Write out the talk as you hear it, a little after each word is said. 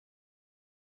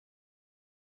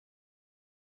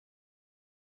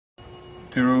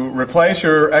To replace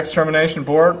your X-Termination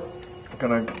board, I'm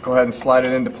going to go ahead and slide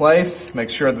it into place. Make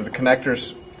sure that the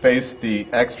connectors face the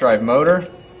X-drive motor.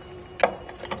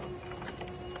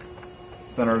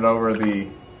 Center it over the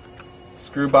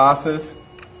screw bosses.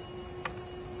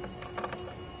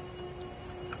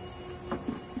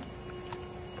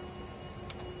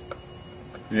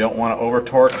 You don't want to over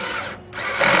torque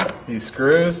these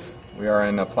screws. We are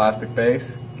in a plastic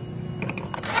base.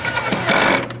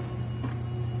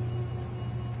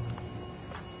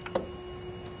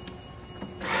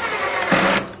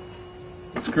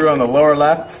 The screw on the lower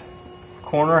left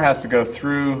corner has to go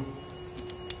through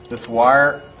this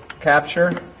wire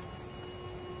capture.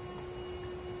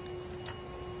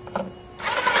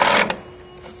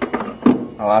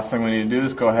 The last thing we need to do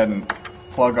is go ahead and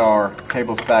plug our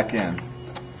cables back in.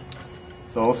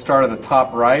 So we'll start at the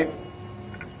top right.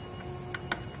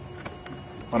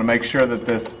 I want to make sure that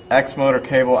this X motor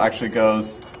cable actually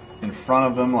goes in front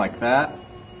of them like that.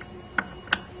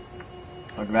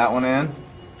 Plug that one in.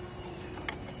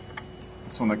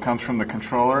 This one that comes from the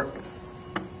controller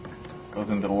goes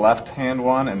into the left-hand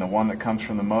one, and the one that comes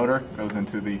from the motor goes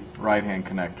into the right-hand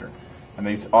connector. And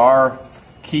these are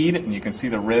keyed, and you can see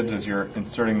the ribs as you're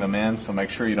inserting them in, so make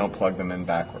sure you don't plug them in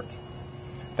backwards.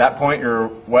 At that point, you're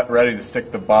ready to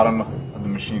stick the bottom of the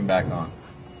machine back on.